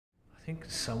think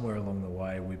somewhere along the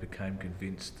way we became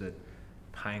convinced that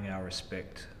paying our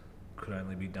respect could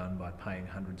only be done by paying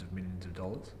hundreds of millions of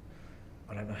dollars.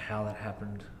 I don't know how that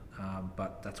happened,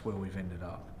 but that's where we've ended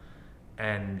up.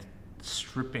 And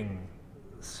stripping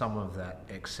some of that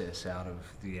excess out of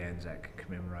the Anzac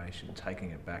commemoration,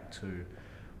 taking it back to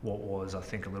what was, I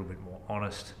think, a little bit more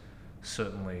honest,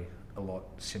 certainly a lot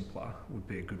simpler, would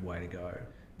be a good way to go.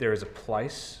 There is a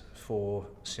place for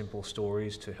simple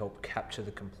stories to help capture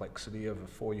the complexity of a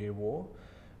 4-year war,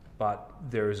 but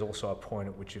there is also a point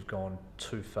at which you've gone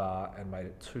too far and made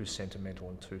it too sentimental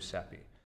and too sappy.